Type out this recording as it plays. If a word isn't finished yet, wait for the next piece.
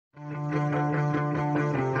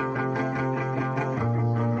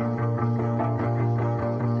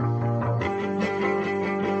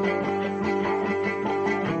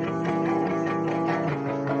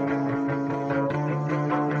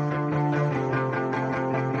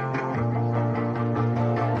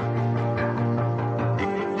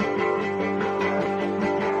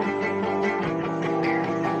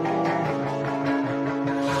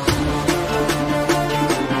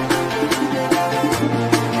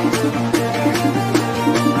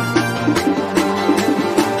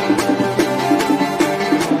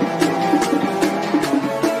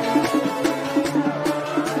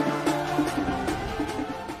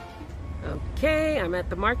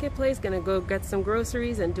marketplace, gonna go get some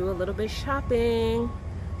groceries and do a little bit shopping.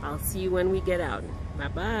 I'll see you when we get out.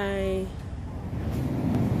 Bye-bye.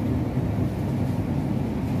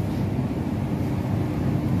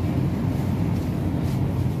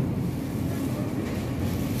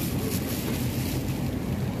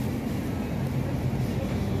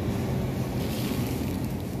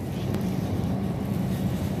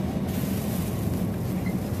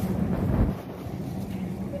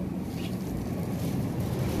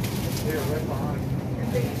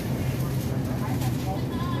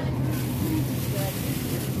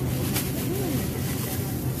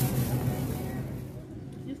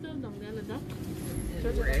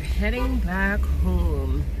 We're heading back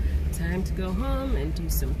home. Time to go home and do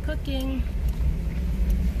some cooking.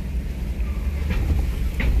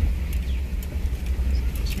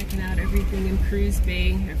 Checking out everything in Cruise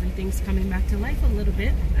Bay. Everything's coming back to life a little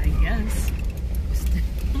bit, I guess.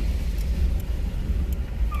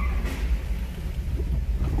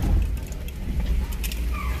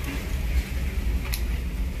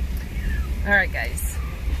 Alright guys,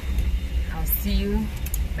 I'll see you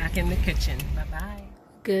back in the kitchen. Bye-bye.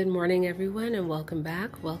 Good morning everyone and welcome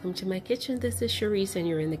back. Welcome to my kitchen. This is Cherise and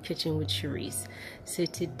you're in the kitchen with Cherise. So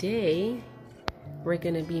today we're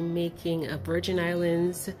going to be making a Virgin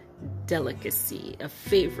Islands delicacy, a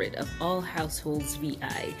favorite of all households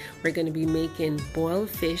VI. We're going to be making boiled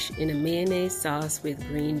fish in a mayonnaise sauce with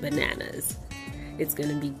green bananas. It's going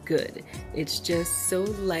to be good. It's just so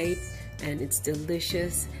light and it's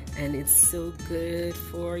delicious and it's so good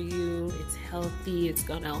for you. It's healthy, it's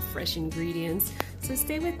got all fresh ingredients. So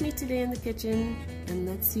stay with me today in the kitchen and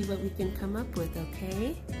let's see what we can come up with,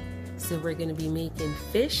 okay? So we're gonna be making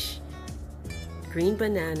fish, green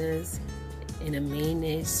bananas in a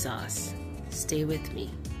mayonnaise sauce. Stay with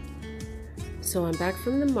me. So I'm back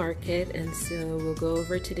from the market and so we'll go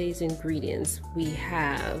over today's ingredients. We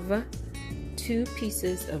have 2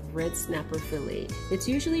 pieces of red snapper fillet. It's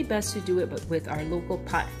usually best to do it with our local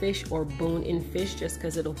pot fish or bone-in fish just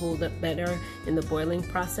because it'll hold up better in the boiling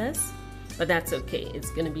process, but that's okay.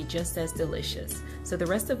 It's going to be just as delicious. So the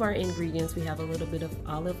rest of our ingredients, we have a little bit of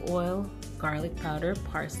olive oil, garlic powder,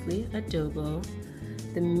 parsley, adobo,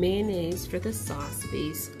 the mayonnaise for the sauce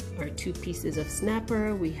base, our 2 pieces of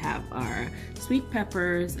snapper, we have our sweet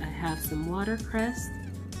peppers, I have some watercress,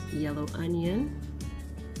 yellow onion,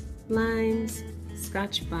 limes,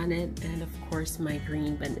 scotch bonnet, and of course my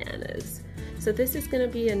green bananas. So this is going to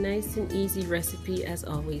be a nice and easy recipe as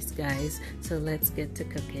always guys, so let's get to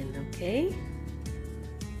cooking, okay?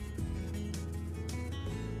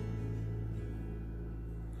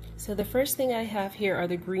 So the first thing I have here are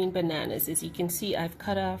the green bananas. As you can see, I've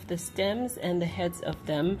cut off the stems and the heads of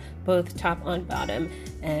them, both top and bottom,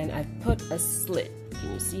 and I've put a slit.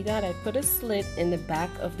 Can you see that? I put a slit in the back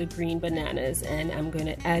of the green bananas and I'm going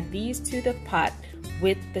to add these to the pot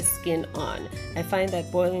with the skin on. I find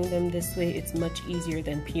that boiling them this way, it's much easier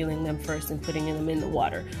than peeling them first and putting them in the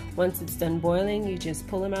water. Once it's done boiling, you just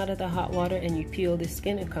pull them out of the hot water and you peel the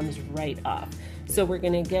skin, it comes right off. So we're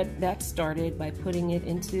going to get that started by putting it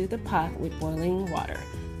into the pot with boiling water.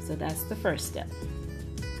 So that's the first step.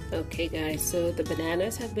 Okay guys, so the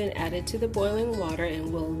bananas have been added to the boiling water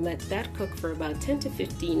and we'll let that cook for about 10 to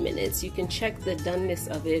 15 minutes. You can check the doneness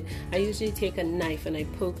of it. I usually take a knife and I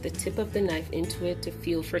poke the tip of the knife into it to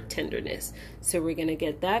feel for tenderness. So we're gonna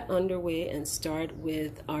get that underway and start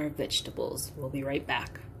with our vegetables. We'll be right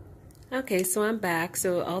back. Okay, so I'm back.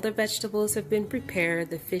 So all the vegetables have been prepared.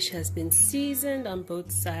 The fish has been seasoned on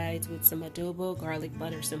both sides with some adobo, garlic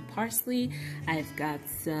butter, some parsley. I've got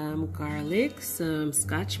some garlic, some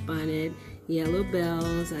scotch bonnet, yellow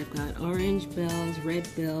bells. I've got orange bells, red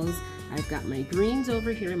bells. I've got my greens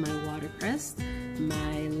over here, my watercress,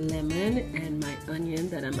 my lemon, and my onion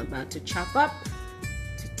that I'm about to chop up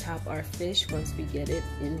to top our fish once we get it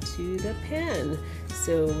into the pan.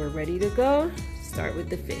 So we're ready to go. Start with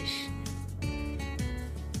the fish.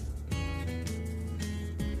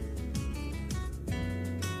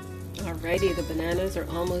 Alrighty, the bananas are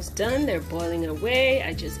almost done. They're boiling away.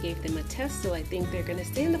 I just gave them a test, so I think they're gonna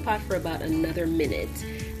stay in the pot for about another minute.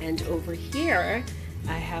 And over here,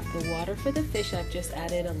 I have the water for the fish. I've just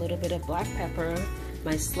added a little bit of black pepper,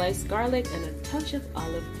 my sliced garlic, and a touch of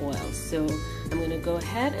olive oil. So I'm gonna go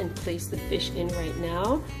ahead and place the fish in right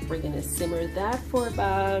now. We're gonna simmer that for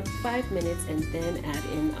about 5 minutes and then add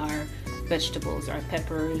in our vegetables, our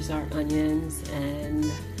peppers, our onions,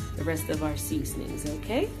 and the rest of our seasonings,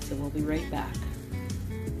 okay? So we'll be right back.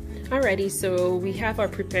 Alrighty, so we have our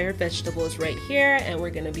prepared vegetables right here, and we're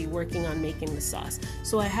going to be working on making the sauce.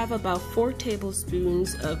 So I have about 4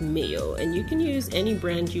 tablespoons of mayo, and you can use any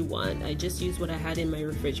brand you want. I just used what I had in my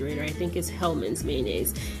refrigerator. I think it's Hellmann's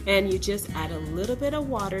mayonnaise. And you just add a little bit of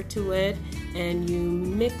water to it, and you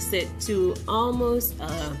mix it to almost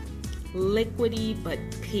a liquidy but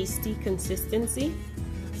pasty consistency.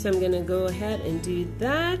 So I'm going to go ahead and do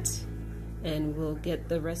that, and we'll get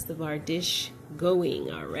the rest of our dish going.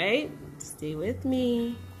 All right, stay with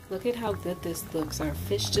me. Look at how good this looks. Our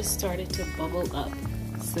fish just started to bubble up,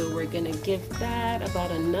 so we're gonna give that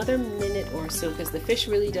about another minute or so, because the fish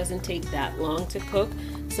really doesn't take that long to cook.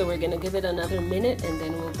 So we're gonna give it another minute, and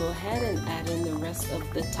then we'll go ahead and add in the rest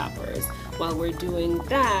of the toppers. While we're doing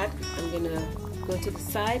that, I'm gonna go to the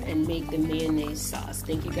side and make the mayonnaise sauce.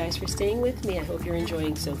 Thank you guys for staying with me. I hope you're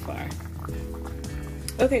enjoying so far.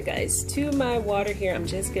 Okay guys, to my water here, I'm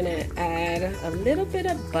just gonna add a little bit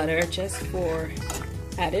of butter just for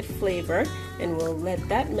added flavor, and we'll let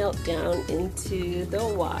that melt down into the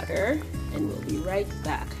water, and we'll be right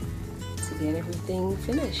back to get everything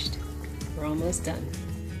finished. We're almost done.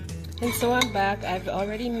 And so I'm back. I've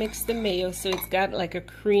already mixed the mayo, so it's got like a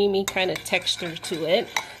creamy kind of texture to it.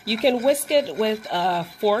 You can whisk it with a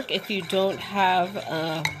fork if you don't have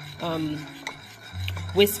a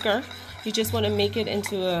whisker. You just want to make it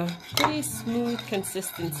into a pretty smooth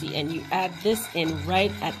consistency, and you add this in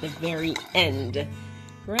right at the very end.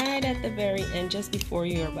 Right at the very end, just before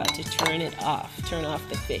you're about to turn off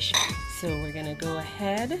the fish. So we're gonna go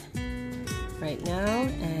ahead right now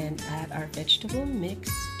and add our vegetable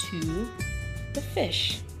mix to the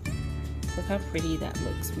fish. Look how pretty that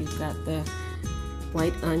looks. We've got the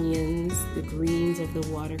white onions, the greens of the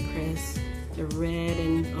watercress, the red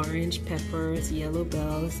and orange peppers, yellow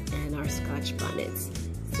bells, and our scotch bonnets.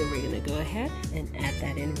 So we're gonna go ahead and add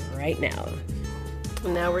that in right now.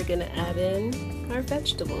 And now we're gonna add in our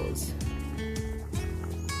vegetables.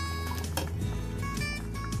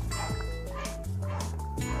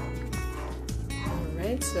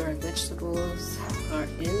 Alright, so our vegetables are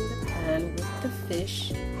in the pan with the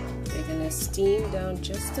fish. They're gonna steam down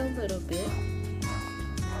just a little bit.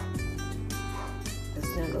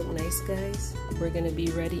 Doesn't that look nice, guys? We're gonna be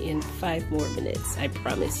ready in 5 more minutes. I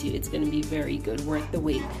promise you, it's gonna be very good, worth the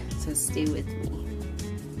wait. So stay with me.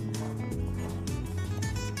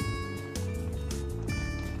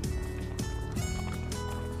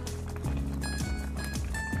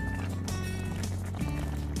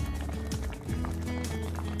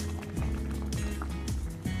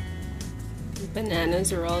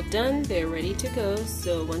 Bananas are all done, they're ready to go.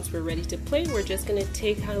 So once we're ready to plate, we're just gonna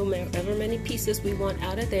take however many pieces we want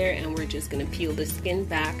out of there, and we're just gonna peel the skin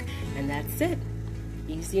back, and that's it.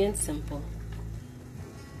 Easy and simple.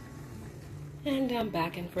 And I'm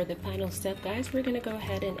back, and for the final step, guys, we're gonna go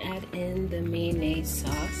ahead and add in the mayonnaise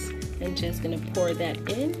sauce, and just gonna pour that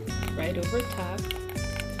in right over top,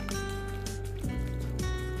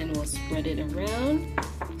 and we'll spread it around.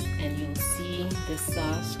 And you'll see the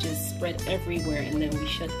sauce just spread everywhere, and then we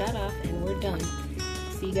shut that off and we're done.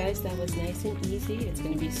 See guys, that was nice and easy. It's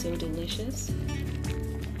gonna be so delicious.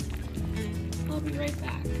 I'll be right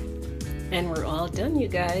back. And we're all done, you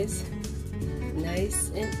guys.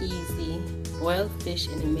 Nice and easy. Boiled fish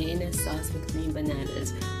in a mayonnaise sauce with green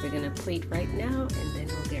bananas. We're gonna plate right now, and then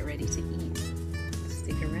we'll get ready to eat.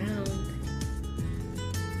 Stick around.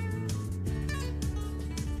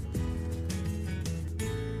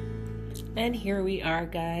 And here we are,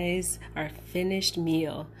 guys, our finished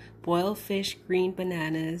meal. Boiled fish, green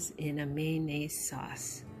bananas in a mayonnaise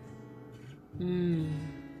sauce. It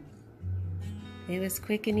was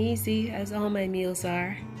quick and easy, as all my meals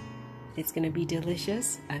are. It's gonna be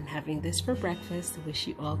delicious. I'm having this for breakfast. I wish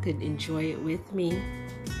you all could enjoy it with me.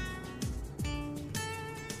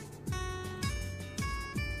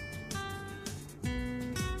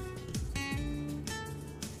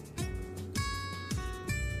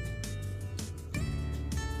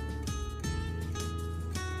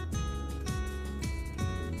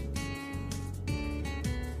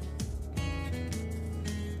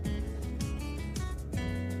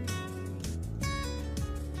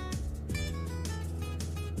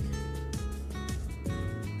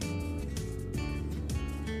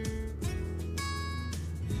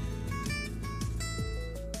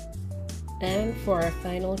 And for our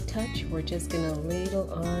final touch, we're just gonna ladle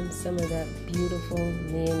on some of that beautiful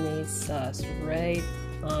mayonnaise sauce right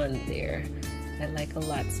on there. I like a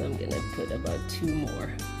lot, so I'm gonna put about 2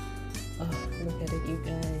 more. Oh, look at it, you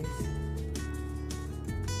guys.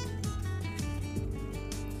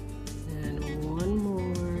 And 1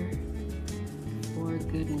 more for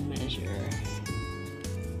good measure.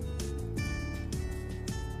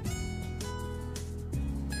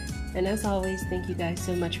 And as always, thank you guys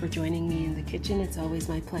so much for joining me in the kitchen. It's always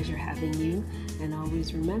my pleasure having you. And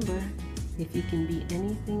always remember, if you can be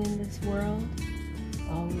anything in this world,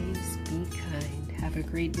 always be kind. Have a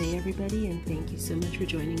great day, everybody, and thank you so much for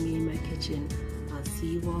joining me in my kitchen. I'll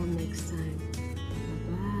see you all next time.